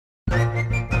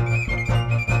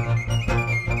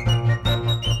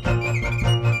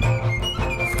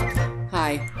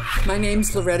My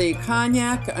name's Loretta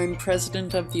Ekoniak. I'm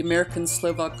president of the American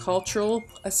Slovak Cultural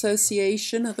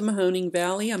Association of the Mahoning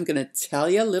Valley. I'm going to tell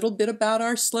you a little bit about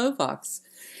our Slovaks.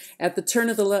 At the turn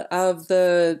of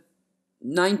the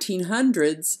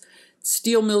 1900s,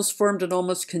 steel mills formed an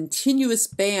almost continuous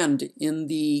band in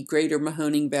the greater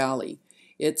Mahoning Valley.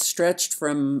 It stretched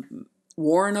from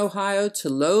Warren, Ohio to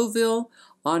Lowville,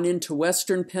 on into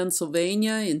western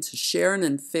Pennsylvania, into Sharon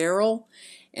and Farrell,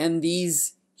 and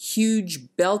these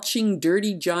huge, belching,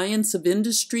 dirty giants of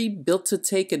industry built to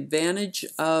take advantage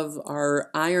of our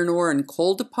iron ore and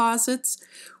coal deposits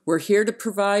were here to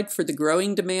provide for the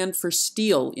growing demand for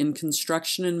steel in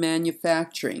construction and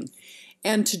manufacturing.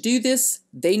 And to do this,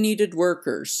 they needed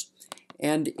workers.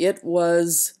 And it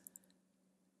was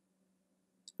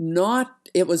not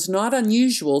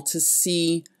unusual to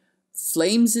see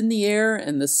flames in the air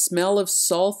and the smell of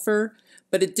sulfur,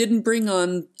 but it didn't bring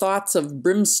on thoughts of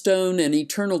brimstone and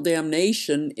eternal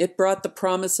damnation. It brought the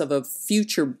promise of a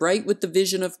future bright with the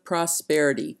vision of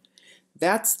prosperity.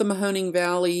 That's the Mahoning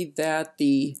Valley that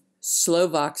the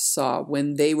Slovaks saw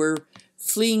when they were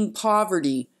fleeing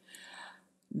poverty.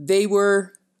 They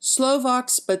were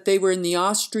Slovaks, but they were in the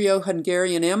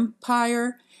Austro-Hungarian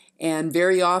Empire and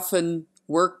very often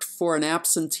worked for an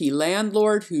absentee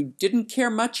landlord who didn't care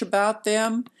much about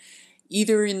them,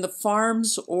 either in the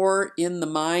farms or in the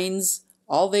mines.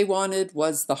 All they wanted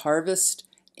was the harvest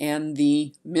and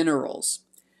the minerals.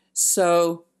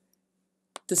 So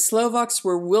the Slovaks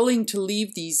were willing to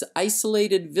leave these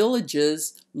isolated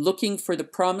villages looking for the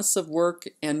promise of work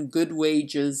and good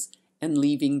wages and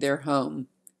leaving their home.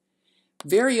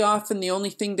 Very often the only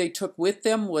thing they took with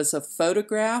them was a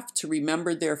photograph to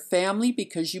remember their family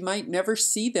because you might never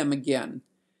see them again.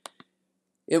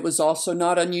 It was also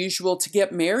not unusual to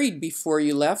get married before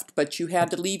you left, but you had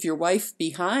to leave your wife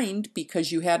behind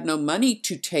because you had no money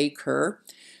to take her.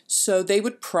 So they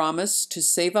would promise to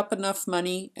save up enough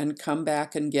money and come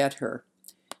back and get her.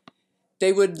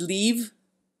 They would leave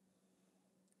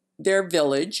their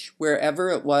village, wherever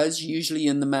it was, usually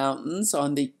in the mountains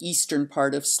on the eastern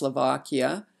part of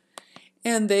Slovakia,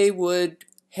 and they would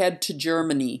head to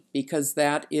Germany because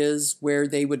that is where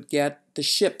they would get the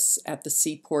ships at the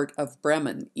seaport of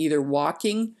Bremen, either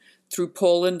walking through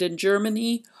Poland and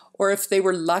Germany, or if they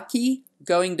were lucky,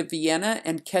 going to Vienna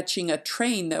and catching a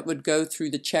train that would go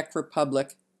through the Czech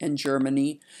Republic and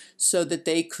Germany so that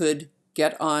they could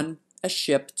get on a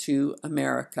ship to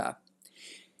America.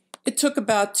 It took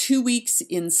about 2 weeks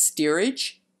in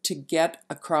steerage to get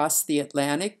across the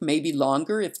Atlantic, maybe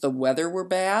longer if the weather were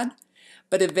bad,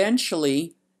 but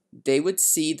eventually they would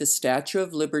see the Statue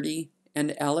of Liberty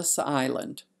and Ellis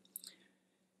Island.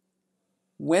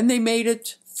 When they made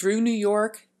it through New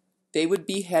York, they would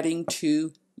be heading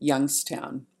to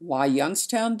Youngstown. Why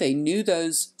Youngstown? They knew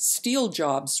those steel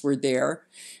jobs were there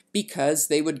because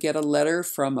they would get a letter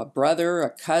from a brother, a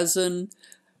cousin,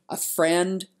 a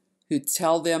friend who'd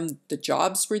tell them the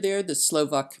jobs were there, the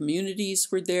Slovak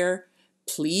communities were there,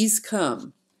 please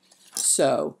come.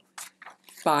 So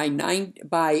by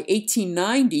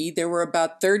 1890, there were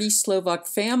about 30 Slovak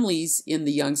families in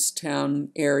the Youngstown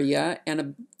area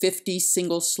and 50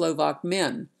 single Slovak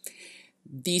men.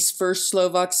 These first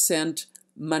Slovaks sent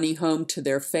money home to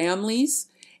their families,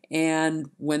 and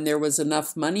when there was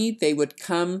enough money, they would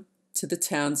come to the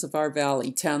towns of our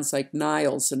valley, towns like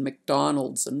Niles and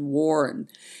McDonald's and Warren,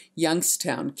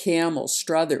 Youngstown, Camel,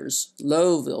 Struthers,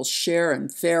 Lowville, Sharon,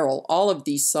 Farrell. All of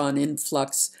these saw an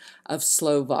influx of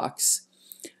Slovaks.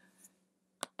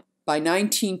 By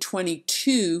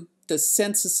 1922, the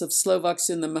census of Slovaks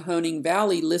in the Mahoning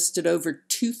Valley listed over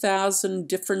 2,000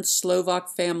 different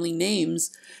Slovak family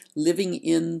names living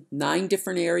in 9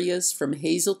 different areas from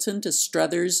Hazleton to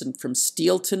Struthers and from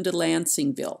Steelton to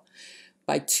Lansingville.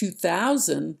 By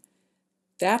 2000,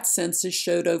 that census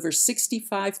showed over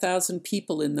 65,000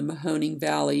 people in the Mahoning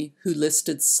Valley who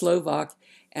listed Slovak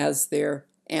as their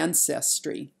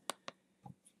ancestry.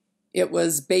 It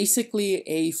was basically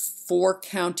a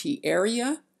 4-county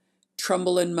area,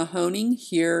 Trumbull and Mahoning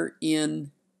here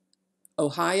in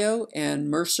Ohio, and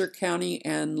Mercer County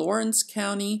and Lawrence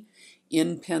County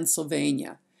in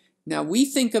Pennsylvania. Now, we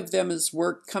think of them as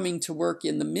coming to work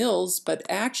in the mills, but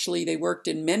actually they worked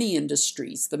in many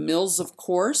industries. The mills, of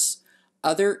course,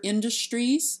 other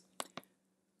industries,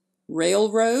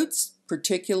 railroads,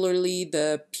 particularly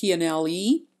the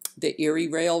P&LE, the Erie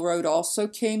Railroad also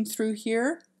came through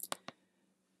here.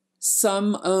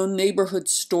 Some owned neighborhood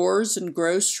stores and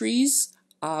groceries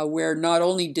where not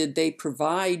only did they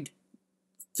provide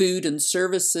food and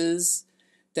services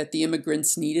that the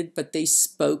immigrants needed, but they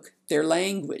spoke their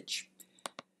language.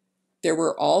 There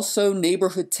were also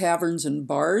neighborhood taverns and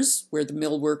bars where the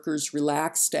mill workers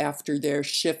relaxed after their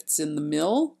shifts in the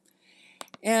mill.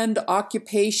 And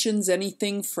occupations,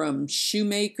 anything from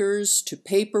shoemakers to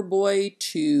paperboy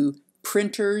to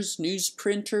printers,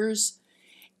 newsprinters,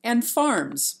 and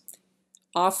farms.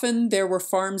 Often there were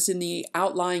farms in the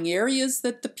outlying areas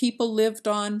that the people lived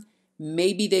on.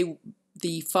 Maybe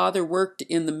the father worked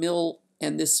in the mill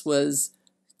and this was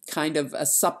kind of a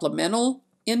supplemental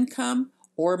income,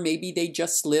 or maybe they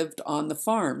just lived on the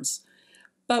farms.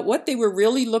 But what they were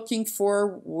really looking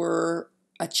for were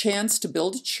a chance to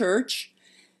build a church.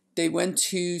 They went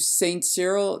to St.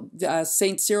 Cyril.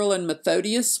 St. Cyril and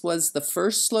Methodius was the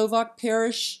first Slovak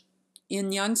parish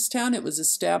in Youngstown. It was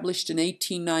established in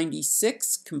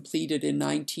 1896, completed in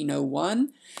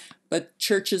 1901. But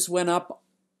churches went up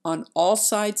on all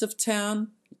sides of town.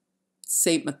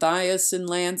 St. Matthias in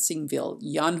Lansingville,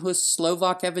 Jan Hus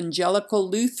Slovak Evangelical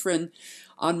Lutheran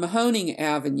on Mahoning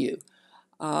Avenue,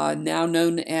 now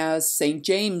known as St.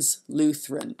 James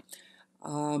Lutheran.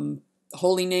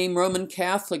 Holy Name Roman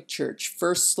Catholic Church,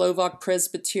 First Slovak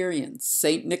Presbyterian,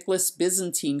 St. Nicholas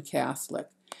Byzantine Catholic.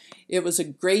 It was a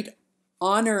great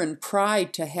honor and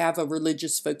pride to have a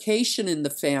religious vocation in the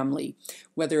family,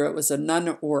 whether it was a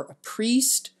nun or a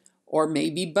priest, or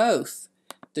maybe both.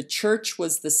 The church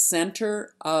was the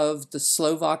center of the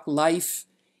Slovak life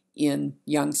in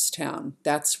Youngstown.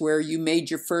 That's where you made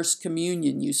your first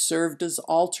communion. You served as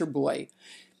altar boy.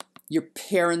 Your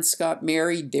parents got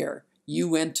married there. You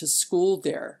went to school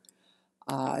there.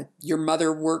 Your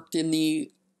mother worked in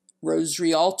the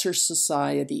Rosary Altar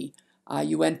Society.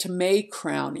 You went to May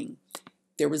crowning.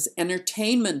 There was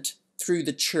entertainment through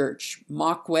the church,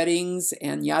 mock weddings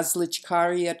and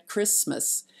Yazlichkari at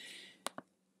Christmas.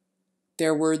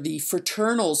 There were the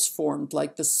fraternals formed,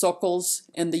 like the Sokols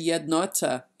and the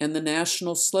Jednota and the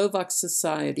National Slovak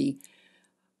Society,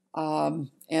 and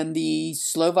the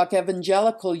Slovak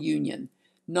Evangelical Union.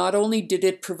 Not only did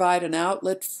it provide an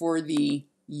outlet for the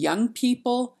young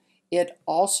people, it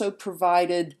also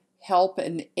provided help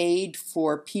and aid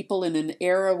for people in an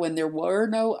era when there were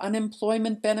no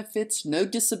unemployment benefits, no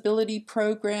disability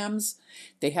programs.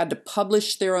 They had to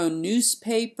publish their own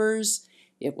newspapers.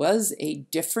 It was a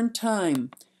different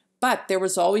time. But there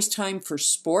was always time for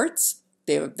sports.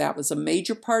 That was a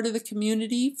major part of the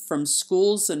community, from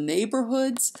schools and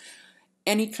neighborhoods.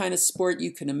 Any kind of sport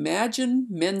you can imagine,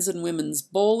 men's and women's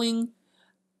bowling,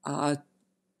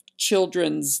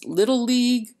 children's little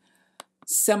league,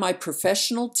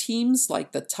 semi-professional teams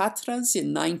like the Tatras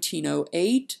in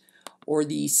 1908, or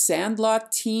the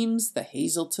Sandlot teams, the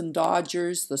Hazelton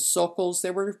Dodgers, the Sokols.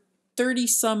 There were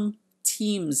 30-some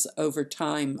teams over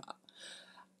time,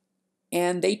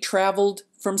 and they traveled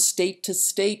from state to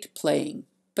state playing.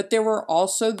 But there were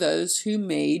also those who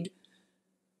made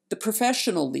the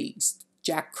professional leagues.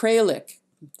 Jack Kralik,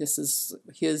 this is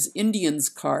his Indians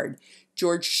card.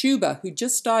 George Shuba, who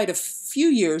just died a few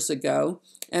years ago,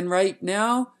 and right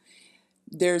now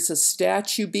there's a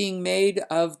statue being made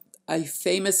of a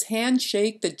famous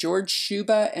handshake that George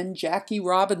Shuba and Jackie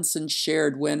Robinson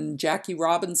shared when Jackie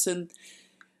Robinson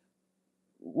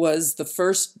was the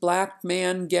first black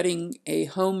man getting a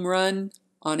home run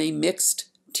on a mixed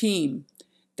team.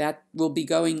 That will be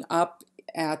going up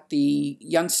at the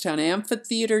Youngstown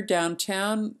Amphitheater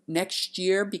downtown next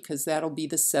year, because that'll be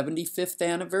the 75th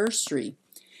anniversary.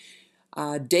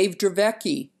 Dave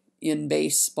Dravecki in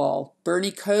baseball,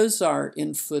 Bernie Kosar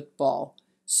in football.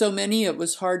 So many it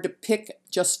was hard to pick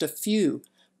just a few.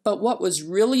 But what was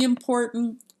really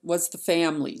important was the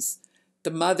families,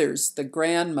 the mothers, the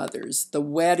grandmothers, the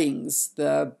weddings,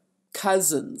 the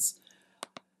cousins,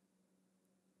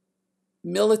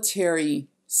 military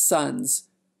sons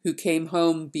who came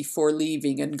home before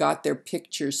leaving and got their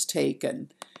pictures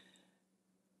taken,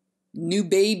 new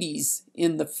babies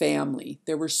in the family.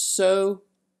 There were so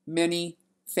many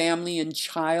family and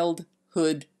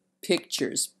childhood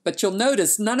pictures, but you'll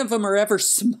notice none of them are ever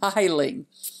smiling.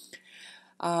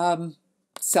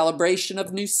 Celebration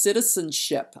of new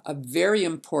citizenship, a very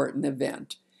important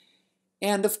event.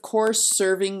 And of course,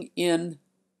 serving in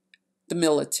the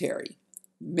military.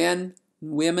 Men,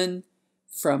 women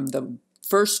from the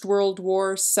First World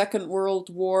War, Second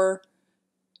World War,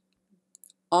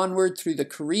 onward through the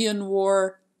Korean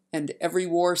War, and every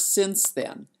war since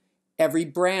then. Every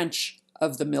branch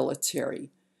of the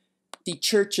military. The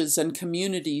churches and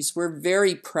communities were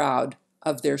very proud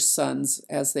of their sons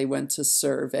as they went to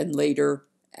serve, and later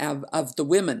of the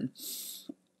women.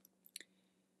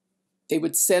 They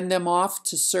would send them off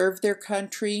to serve their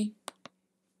country,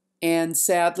 and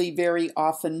sadly very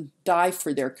often die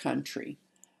for their country.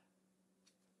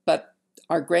 But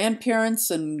Our grandparents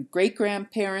and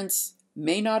great-grandparents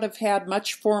may not have had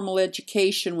much formal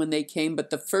education when they came, but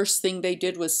the first thing they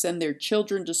did was send their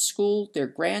children to school, their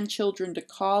grandchildren to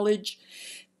college.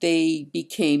 They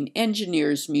became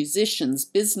engineers, musicians,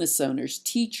 business owners,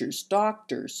 teachers,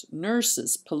 doctors,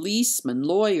 nurses, policemen,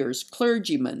 lawyers,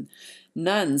 clergymen,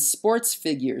 nuns, sports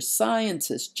figures,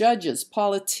 scientists, judges,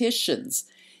 politicians.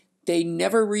 They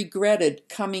never regretted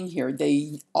coming here.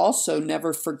 They also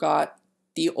never forgot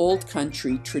the old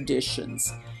country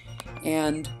traditions.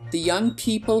 And the young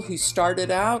people who started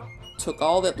out took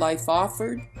all that life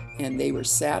offered, and they were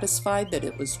satisfied that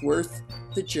it was worth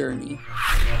the journey.